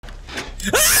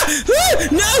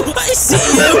No! I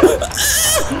see you!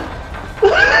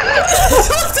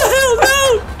 What the hell? No!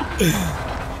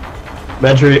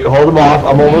 Lolmentry, hold him off.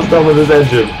 I'm almost done with his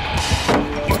engine.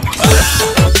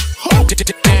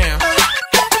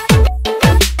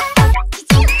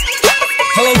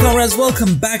 Hello comrades,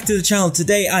 welcome back to the channel.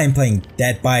 Today I am playing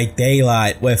Dead by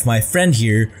Daylight with my friend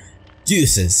here,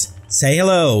 Deuces. Say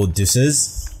hello,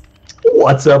 Deuces.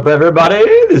 What's up, everybody?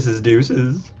 This is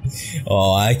Deuces.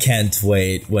 Oh, I can't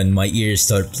wait when my ears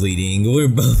start bleeding. We're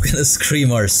both gonna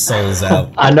scream our souls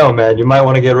out. I know, man. You might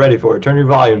want to get ready for it. Turn your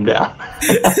volume down.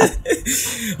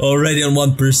 Already on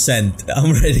 1%.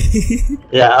 I'm ready.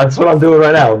 Yeah, that's what I'm doing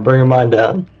right now. I'm bringing mine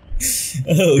down.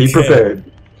 Okay. Be prepared.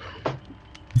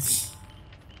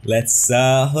 Let's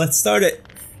start it.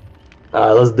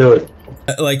 Alright, let's do it.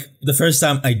 Like, the first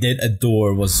time I did a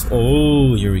door was...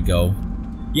 Oh, here we go.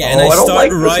 Yeah, and Oh, I I don't start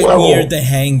like this right level. near the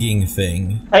hanging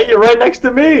thing. Hey, you're right next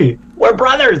to me. We're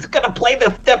brothers. Gonna play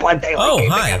this Dead by Daylight Oh,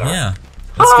 game hi, together. yeah.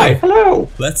 Hi, go. hello.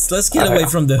 Let's get away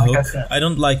from the hook. I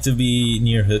don't like to be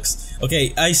near hooks.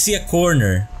 Okay, I see a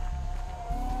corner.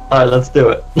 Alright, let's do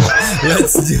it.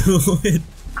 Let's do it.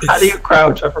 How do you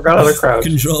crouch? I forgot how to crouch.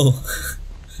 Control.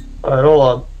 Alright, hold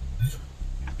on.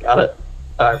 Got it.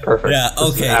 Alright, perfect. Yeah, This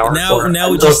is okay, an hour now- short.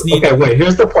 now we just need- Okay, wait,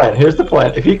 here's the plan. Here's the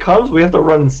plan. If he comes, we have to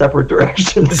run in separate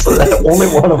directions so that only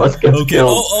one of us gets Okay,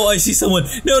 killed. oh, I see someone.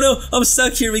 No, I'm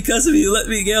stuck here because of you. Let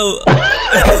me go.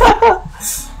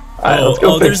 Alright, let's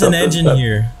go fix There's an something. engine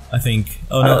here, I think.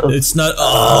 Oh, no, it's not.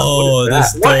 Oh,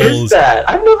 this What is dolls. that?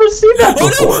 I've never seen that Oh,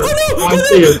 before. no, I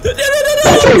see it. No,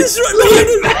 it's right behind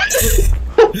me.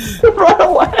 Run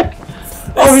away!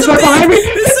 Oh, he's right behind me!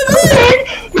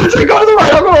 Lolmentry, go to the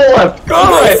right, I'll go to the left. Go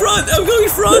I'm right. going front, I'm going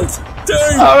front.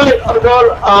 Turn. Alright, I'm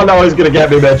going. Oh no, he's gonna get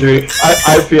me, Lolmentry.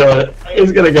 I feel it.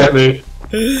 He's gonna get me.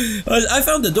 I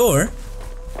found the door.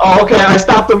 Oh, okay, I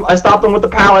stopped him. I stopped him with the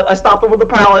pallet.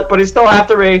 But he's still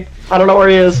after me. I don't know where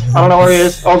he is.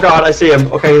 Oh god, I see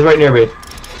him. Okay, he's right near me.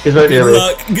 He's right near me.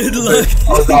 Good luck.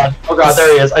 Oh god,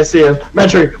 there he is. I see him.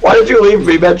 Lolmentry, why did you leave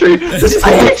me, Lolmentry?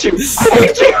 I hate you.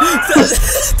 That was,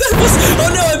 oh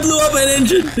no, I blew up an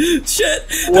engine. Shit.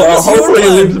 That Well, was your hopefully he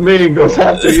plan. leaves me and goes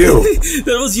after you.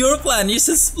 That was your plan. You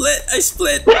said split. I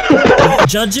split.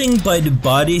 Judging by the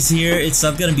bodies here, it's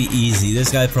not gonna be easy. This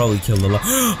guy probably killed a lot.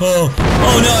 Oh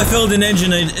no, I filled an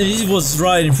engine and he was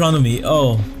right in front of me.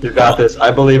 Oh. You got this. I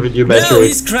believe in you, No, Lolmentry.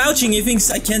 he's crouching. He thinks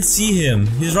I can't see him.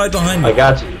 He's right behind me. I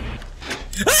got you.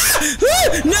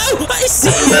 No, I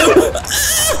see you.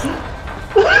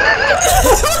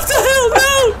 What the hell?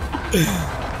 No.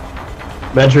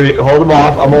 Lolmentry, hold him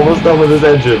off. I'm almost done with his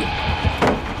engine.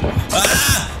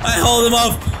 I held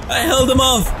him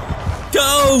off.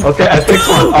 Go. Okay, I fixed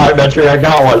one. Alright, Lolmentry, I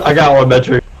got one,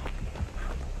 Lolmentry.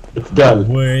 It's done.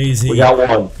 Where is he? We got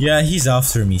one. Yeah, he's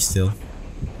after me still.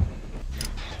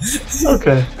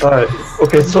 Okay, alright.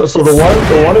 Okay, so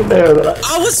the one in there that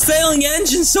I was failing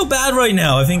engine so bad right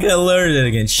now. I think I alerted it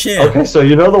again. Shit. Okay, so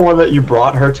you know the one that you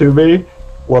brought her to me?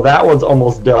 Well, that one's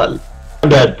almost done. I'm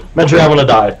dead. Lolmentry, I'm gonna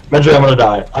die.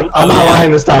 I'm not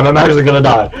lying this time. I'm actually gonna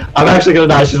die.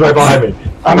 She's right behind me.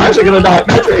 I'm actually gonna die.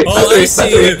 Lolmentry! Oh, I see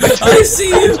you. I see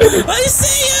you.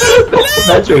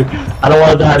 Lolmentry, I don't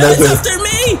wanna die. It's Lolmentry. after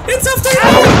me. It's after me.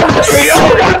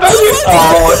 Oh, God,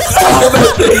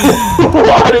 Lolmentry.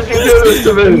 Why did you do this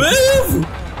to me? Move.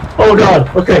 Oh god,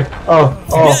 okay.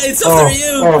 Yeah, it's after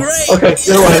you. Great. Okay,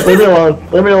 get away. Leave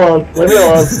me alone,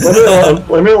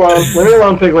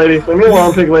 pig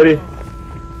lady.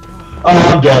 Oh,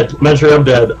 I'm dead. Lolmentry, I'm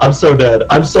dead. I'm so dead.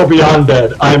 I'm so beyond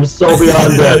dead. I'm dead, Lolmentry,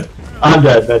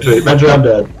 I'm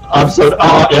dead.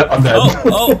 I'm dead.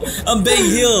 Oh, I'm being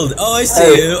healed. Oh, I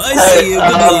see you. I see you.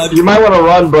 Good luck. You might want to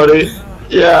run, buddy.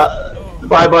 Yeah.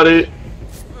 Bye, buddy.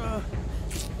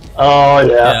 Oh,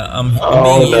 yeah. Yeah, I'm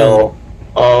being healed. No.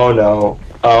 Oh, no.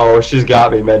 Oh, she's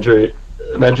got me, Lolmentry.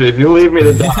 Lolmentry, if you leave me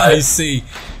to die, I see.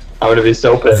 I'm gonna be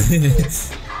so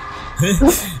pissed.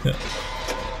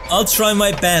 I'll try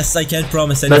my best. I can't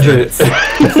promise anything.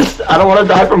 Lolmentry, I don't want to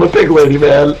die from a pig lady,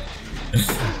 man.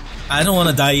 I don't want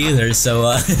to die either, so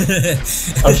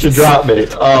Oh, she dropped me.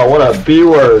 Oh, what a B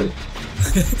word.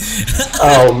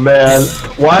 Oh, man.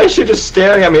 Why is she just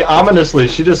staring at me ominously?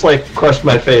 She just, like, crushed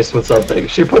my face with something.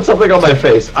 She put something on my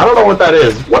face. I don't know what that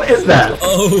is. What is that?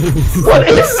 Oh. What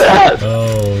is that?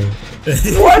 Oh.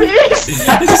 What is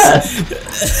that?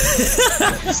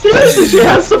 Seriously, she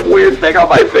has some weird thing on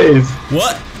my face.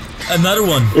 What? Another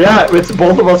one. Yeah, it's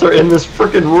both of us are in this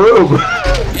freaking room.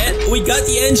 And we got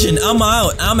the engine. I'm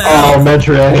out. Oh,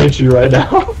 Lolmentry, I hate you right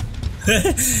now.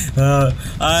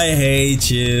 I hate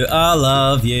you. I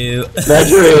love you.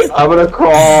 Lolmentry, I'm gonna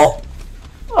crawl.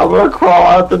 I'm gonna crawl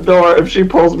out the door. If she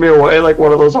pulls me away like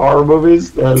one of those horror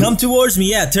movies, then... Come towards me,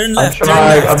 yeah, turn left,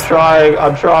 I'm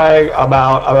trying. I'm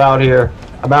out here.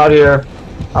 I'm out here.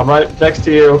 I'm right next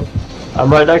to you.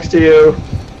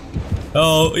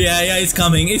 Oh, yeah, it's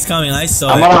coming, I saw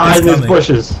it. I'm gonna hide in these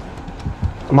bushes.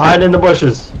 I'm hiding in the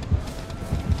bushes.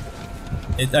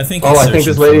 I think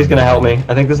this lady's gonna help me.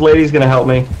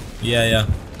 Yeah.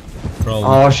 Probably.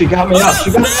 Oh, she got me up.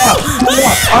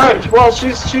 Alright, well,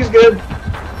 she's good.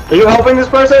 Are you helping this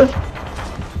person?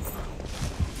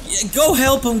 Yeah, go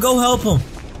help him.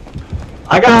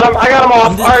 I got him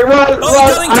off. Alright, run.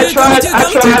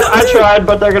 I tried,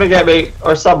 but they're gonna get me.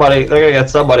 Or somebody. They're gonna get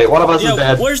somebody. One of us is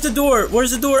dead. Where's the door?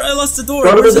 I lost the door.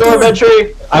 Go to the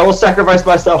Lolmentry. I will sacrifice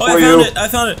myself for you. I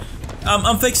found it.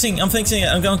 I'm fixing it.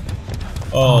 I'm going.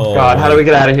 Oh God, how do we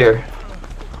get out of here?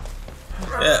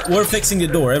 We're fixing the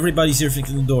door. Everybody's here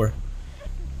fixing the door.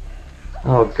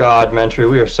 Oh God, Mentry,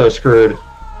 we are so screwed.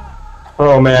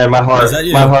 Oh man, my heart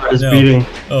is beating.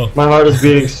 Oh. My heart is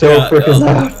beating so freaking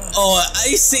loud. Oh,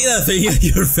 I see that thing in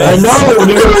your face. I know,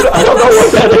 dude. I don't know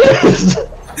what that is.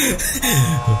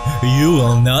 You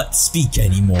will not speak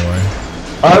anymore.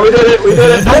 Alright, we did it.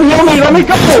 Don't heal me. Let me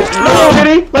go. No,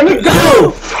 Kitty. Let me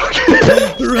go.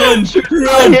 Run.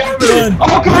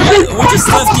 Oh God. We just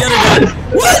left the other guy.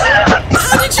 What?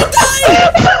 How did you die?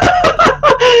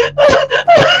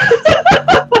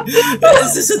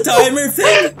 Is this a timer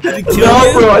thing? Did it kill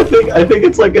you? Bro. I think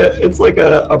it's like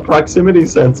a proximity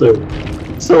sensor.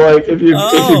 So like if you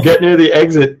get near the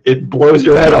exit, it blows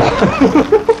your head off.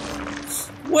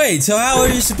 Wait, so how are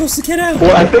you supposed to get out?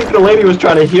 Well, I think the lady was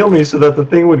trying to heal me so that the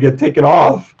thing would get taken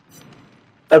off.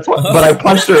 That's what. But I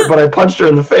punched her. But I punched her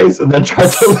in the face and then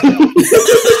tried to leave.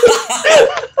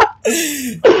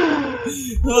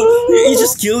 Well, you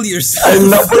just killed yourself. I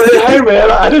know, but hey man,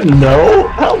 I didn't know.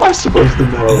 How am I supposed to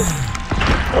know?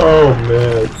 Oh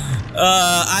man.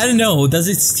 I don't know. Does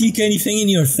it stick anything in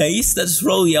your face? That's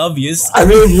probably obvious. I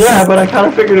mean, yeah, but I kind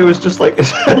of figured it was just like.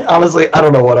 Honestly, I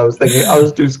don't know what I was thinking. I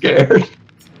was too scared.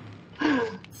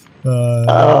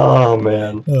 Oh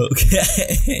man.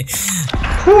 Okay.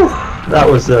 Whew. That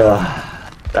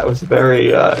was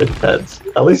very intense.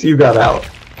 At least you got out.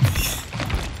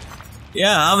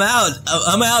 Yeah, I'm out.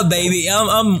 I'm out, baby.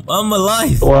 I'm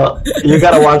alive. Well, you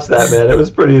gotta watch that, man. It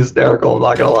was pretty hysterical. I'm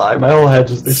not gonna lie. My whole head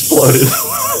just exploded.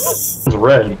 It's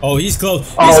red. Oh, he's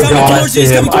close. Oh God, I see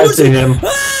him. I see him.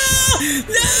 Ah!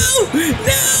 No!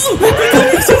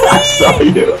 I saw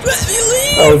you. Let me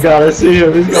leave. Oh God, I see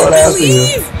him. He's going after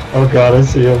you. Oh God, I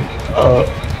see him.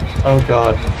 Oh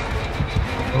God.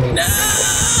 No!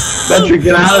 Mentry,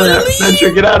 get out of there.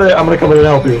 Mentry, get out of there. I'm gonna come in and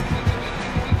help you.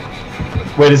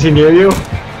 Wait, is he near you?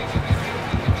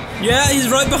 Yeah, he's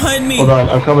right behind me. Hold on,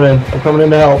 I'm coming in. I'm coming in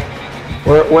to help.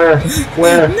 Where? No!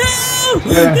 Where?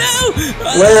 No!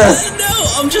 Where? No!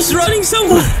 I'm just running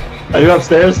somewhere. Are you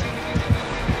upstairs?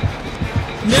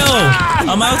 No!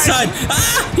 I'm outside.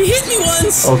 Ah! He hit me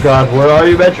once! Oh God, where are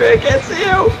you, Mentry? I can't see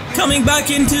you! Coming back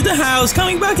into the house!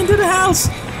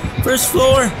 First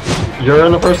floor! You're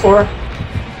on the first floor?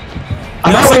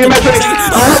 I'm helping you, Mentry!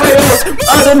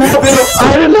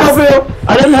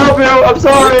 I didn't help you! I'm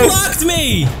sorry! You blocked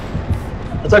me!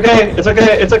 It's okay.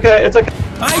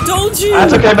 I told you!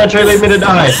 That's okay, Mentry, leave me to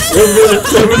die.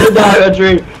 Leave me to die,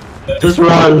 Mentry. Just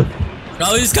run.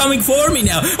 Oh, he's coming for me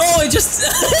now. Oh, I just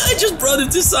brought him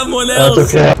to someone else.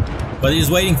 That's okay. But he's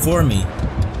waiting for me.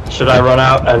 Should I run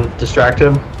out and distract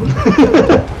him?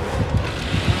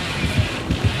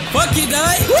 Fuck you,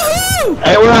 guy! Woohoo!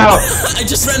 Hey, we're out. I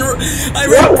just ran. What was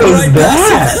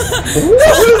that? What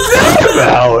was that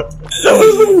about? That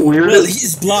was the weirdest. Well,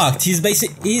 he's blocked.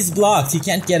 He's blocked. He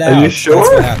can't get out. Are you sure? That's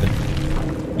what happened.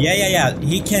 Yeah.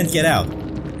 He can't get out.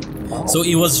 So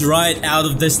he was right out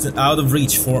of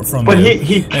reach from. But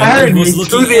he carried me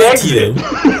through the exit.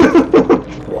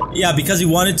 Yeah, because he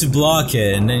wanted to block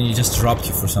it, and then he just dropped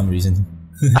you for some reason.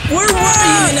 Where were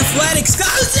you in athletics?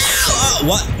 Oh,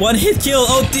 what? One hit kill.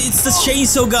 Oh, it's the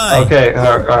chainsaw guy. Okay,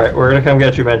 alright. We're gonna come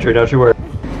get you, Mentry. Don't you worry.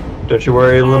 Don't you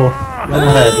worry, little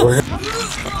head.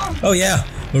 Oh yeah,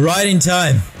 we're right in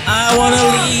time. I wanna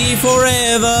leave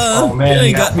forever. Oh man, yeah,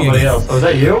 you got me somebody else. Oh, is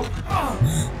that you?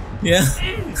 Yeah.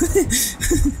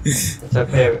 It's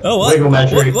okay. Oh, what? Wiggle,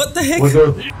 Mentry. What the heck?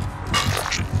 Wiggle. Okay.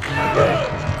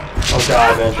 Oh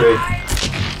God, Mentry.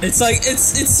 It's like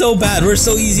it's so bad. We're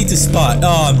so easy to spot.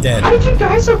 Oh, I'm dead. How did you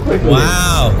die so quickly?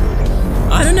 Wow.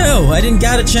 I don't know. I didn't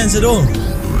get a chance at all.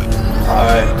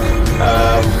 Alright.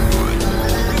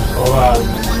 Hold on.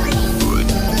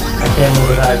 I can't move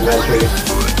without Mentry.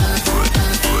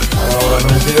 I don't know what I'm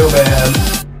gonna do, man.